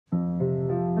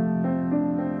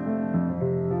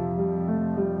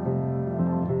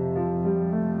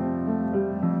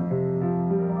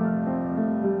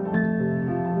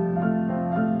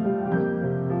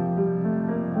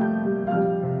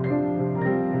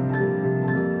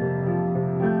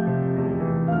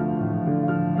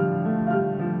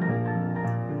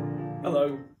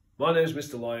My name is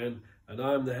Mr. Lyon and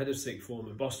I am the Head of Sixth Form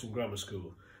at Boston Grammar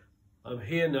School. I'm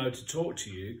here now to talk to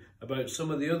you about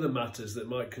some of the other matters that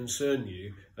might concern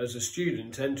you as a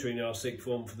student entering our Sixth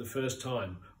Form for the first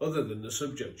time, other than the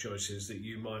subject choices that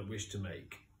you might wish to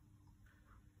make.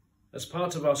 As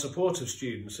part of our support of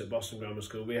students at Boston Grammar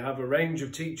School, we have a range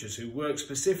of teachers who work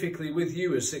specifically with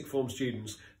you as Sixth Form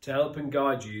students to help and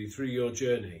guide you through your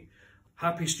journey.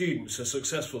 Happy students are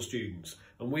successful students,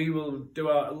 and we will do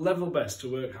our level best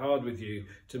to work hard with you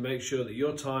to make sure that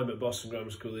your time at Boston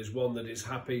Grammar School is one that is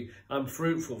happy and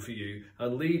fruitful for you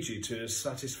and leads you to a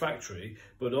satisfactory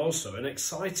but also an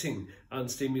exciting and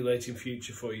stimulating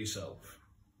future for yourself.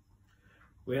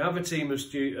 We have a team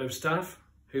of staff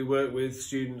who work with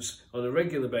students on a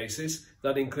regular basis.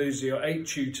 That includes your 8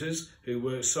 tutors who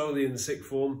work solely in the Sixth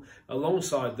Form.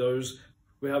 Alongside those,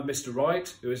 we have Mr.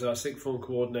 Wright, who is our Sixth Form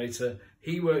coordinator.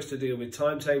 He works to deal with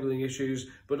timetabling issues,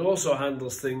 but also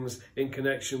handles things in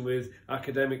connection with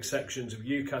academic sections of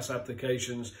UCAS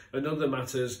applications and other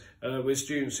matters with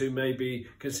students who may be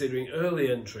considering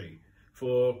early entry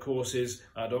for courses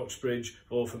at Oxbridge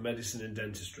or for medicine and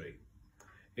dentistry.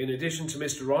 In addition to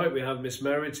Mr. Wright, we have Miss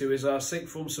Merritt, who is our Sixth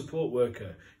Form support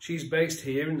worker. She's based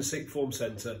here in the Sixth Form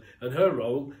Centre, and her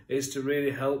role is to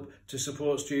really help to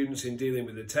support students in dealing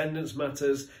with attendance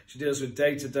matters. She deals with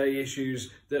day-to-day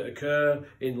issues that occur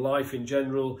in life in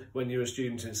general when you're a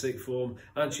student in Sixth Form,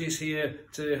 and she's here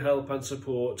to help and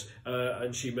support,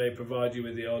 and she may provide you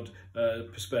with the odd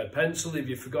spare pencil if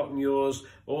you've forgotten yours,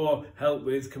 or help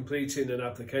with completing an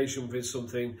application with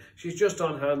something. She's just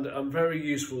on hand and very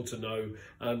useful to know,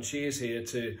 and she is here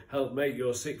to help make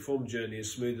your Sixth Form journey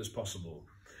as smooth as possible.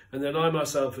 And then I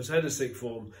myself, as Head of Sixth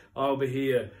Form, I'll be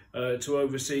here to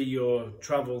oversee your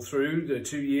travel through the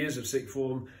 2 years of Sixth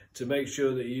Form to make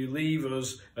sure that you leave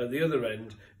us at the other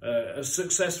end as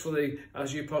successfully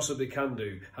as you possibly can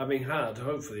do, having had,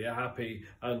 hopefully, a happy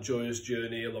and joyous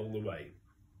journey along the way.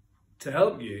 To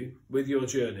help you with your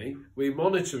journey, we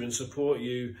monitor and support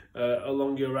you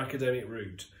along your academic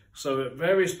route. So at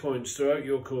various points throughout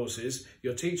your courses,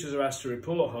 your teachers are asked to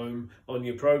report home on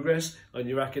your progress and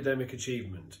your academic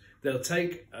achievement. They'll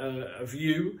take a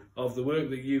view of the work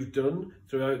that you've done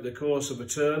throughout the course of a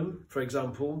term, for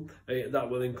example. That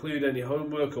will include any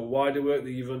homework or wider work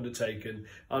that you've undertaken,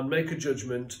 and make a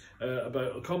judgment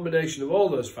about a combination of all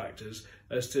those factors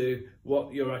as to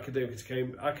what your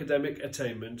academic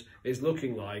attainment is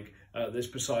looking like at this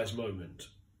precise moment.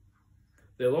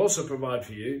 They'll also provide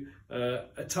for you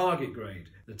a target grade.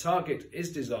 The target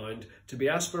is designed to be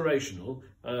aspirational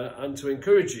and to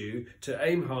encourage you to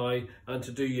aim high and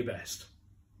to do your best.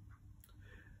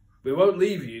 We won't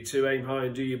leave you to aim high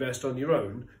and do your best on your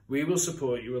own. We will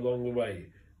support you along the way.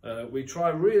 We try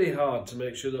really hard to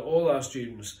make sure that all our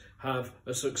students have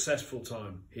a successful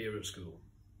time here at school.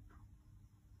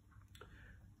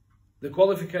 The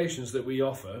qualifications that we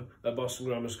offer at Boston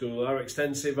Grammar School are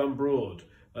extensive and broad.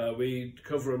 We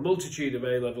cover a multitude of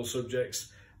A-level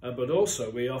subjects, but also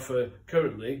we offer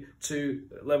currently 2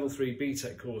 Level 3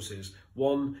 BTEC courses,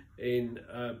 one in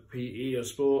PE or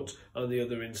sport and the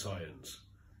other in science.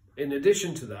 In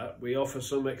addition to that, we offer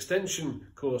some extension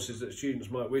courses that students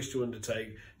might wish to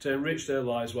undertake to enrich their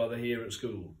lives while they're here at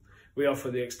school. We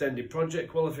offer the Extended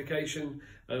Project Qualification,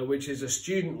 which is a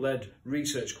student-led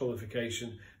research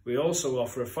qualification. We also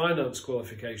offer a finance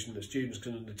qualification that students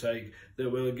can undertake that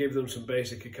will give them some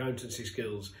basic accountancy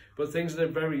skills, but things that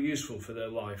are very useful for their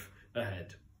life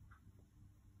ahead.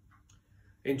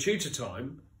 In tutor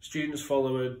time, students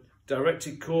follow a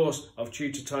directed course of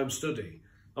tutor time study.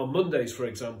 On Mondays, for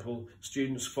example,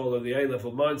 students follow the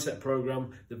A-Level Mindset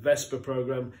programme, the VESPA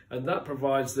programme, and that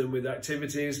provides them with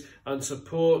activities and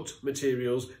support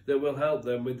materials that will help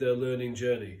them with their learning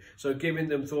journey. So giving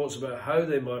them thoughts about how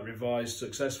they might revise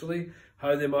successfully,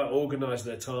 how they might organise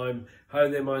their time, how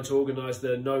they might organise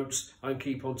their notes and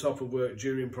keep on top of work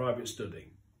during private study.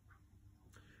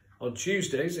 On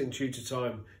Tuesdays, in tutor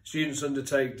time, students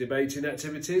undertake debating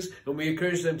activities, and we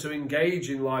encourage them to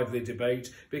engage in lively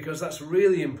debate because that's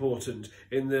really important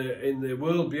in the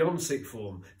world beyond Sixth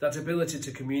Form, that ability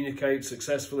to communicate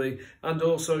successfully and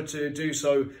also to do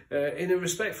so in a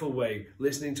respectful way,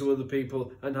 listening to other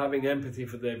people and having empathy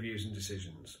for their views and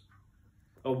decisions.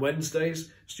 On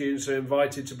Wednesdays, students are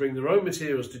invited to bring their own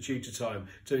materials to tutor time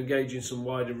to engage in some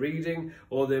wider reading,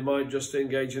 or they might just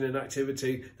engage in an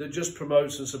activity that just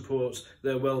promotes and supports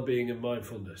their well-being and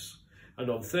mindfulness. And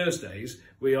on Thursdays,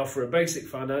 we offer a basic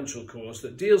financial course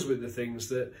that deals with the things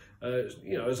that,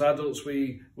 as adults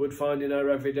we would find in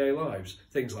our everyday lives.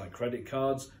 Things like credit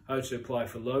cards, how to apply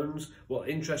for loans, what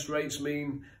interest rates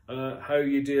mean, how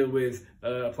you deal with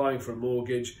applying for a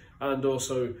mortgage, and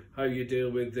also how you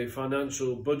deal with the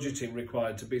financial budgeting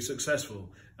required to be successful.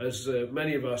 As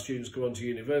many of our students go on to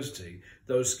university,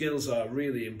 those skills are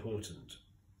really important.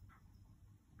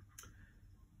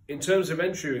 In terms of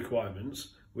entry requirements,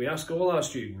 we ask all our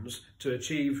students to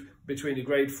achieve between a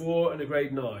grade 4 and a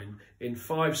grade 9 in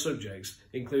 5 subjects,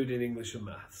 including English and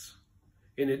maths.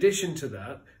 In addition to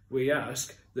that, we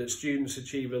ask that students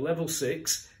achieve a level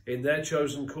 6 in their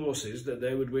chosen courses that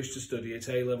they would wish to study at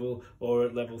A-level or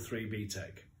at level 3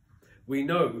 BTEC. We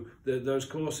know that those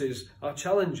courses are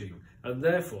challenging, and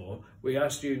therefore we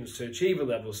ask students to achieve a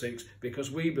level 6 because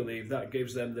we believe that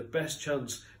gives them the best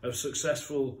chance of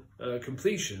successful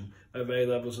completion of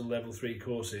A-levels and level 3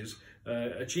 courses,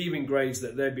 achieving grades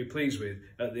that they'd be pleased with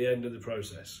at the end of the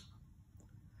process.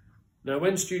 Now,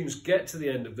 when students get to the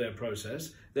end of their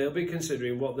process, they'll be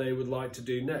considering what they would like to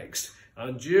do next.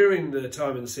 And during the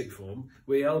time in the sixth form,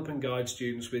 we help and guide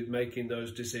students with making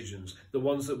those decisions, the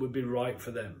ones that would be right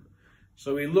for them.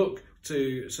 So we look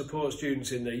to support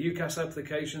students in their UCAS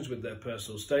applications with their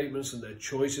personal statements and their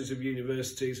choices of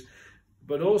universities.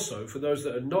 But also, for those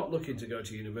that are not looking to go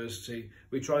to university,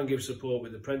 we try and give support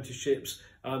with apprenticeships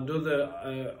and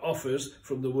other offers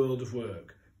from the world of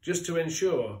work, just to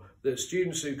ensure that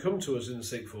students who come to us in the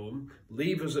sixth form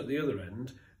leave us at the other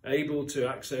end, able to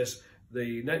access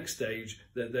the next stage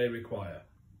that they require.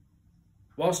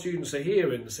 While students are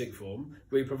here in the sixth form,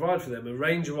 we provide for them a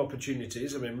range of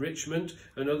opportunities of enrichment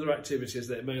and other activities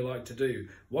that they may like to do.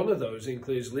 One of those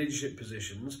includes leadership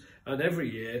positions, and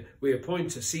every year we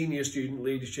appoint a senior student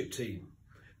leadership team.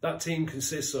 That team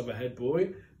consists of a head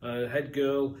boy, a head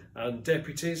girl, and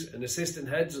deputies and assistant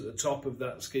heads at the top of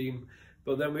that scheme.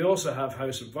 But then we also have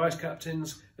house and vice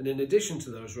captains, and in addition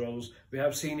to those roles, we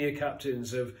have senior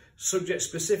captains of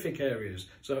subject-specific areas,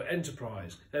 so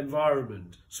enterprise,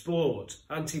 environment, sport,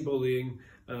 anti-bullying,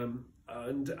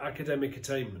 and academic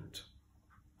attainment.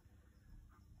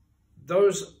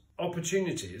 Those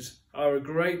opportunities are a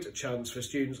great chance for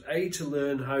students, A, to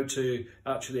learn how to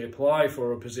actually apply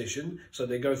for a position, so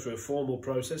they go through a formal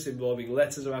process involving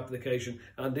letters of application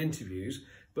and interviews,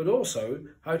 but also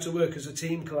how to work as a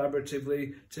team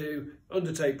collaboratively to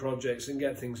undertake projects and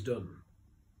get things done.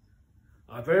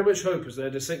 I very much hope as they're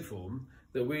the sixth form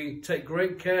that we take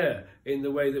great care in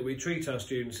the way that we treat our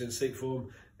students in sixth form.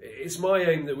 It's my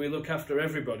aim that we look after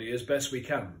everybody as best we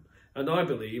can. And I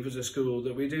believe as a school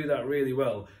that we do that really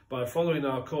well by following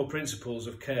our core principles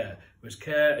of care, which is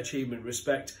care, achievement,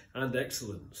 respect and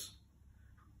excellence.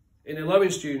 In allowing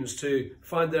students to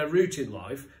find their route in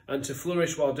life and to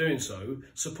flourish while doing so,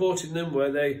 supporting them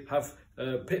where they have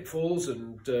pitfalls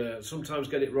and sometimes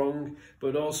get it wrong,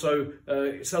 but also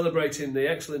celebrating the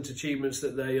excellent achievements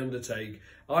that they undertake,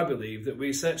 I believe that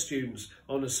we set students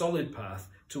on a solid path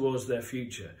towards their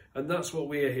future, and that's what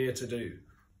we are here to do.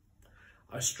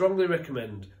 I strongly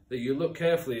recommend that you look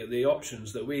carefully at the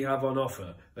options that we have on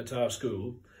offer at our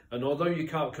school, and although you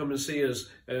can't come and see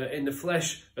us in the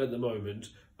flesh at the moment,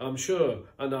 I'm sure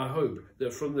and I hope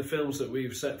that from the films that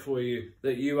we've set for you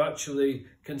that you actually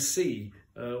can see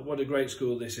what a great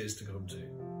school this is to come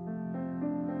to.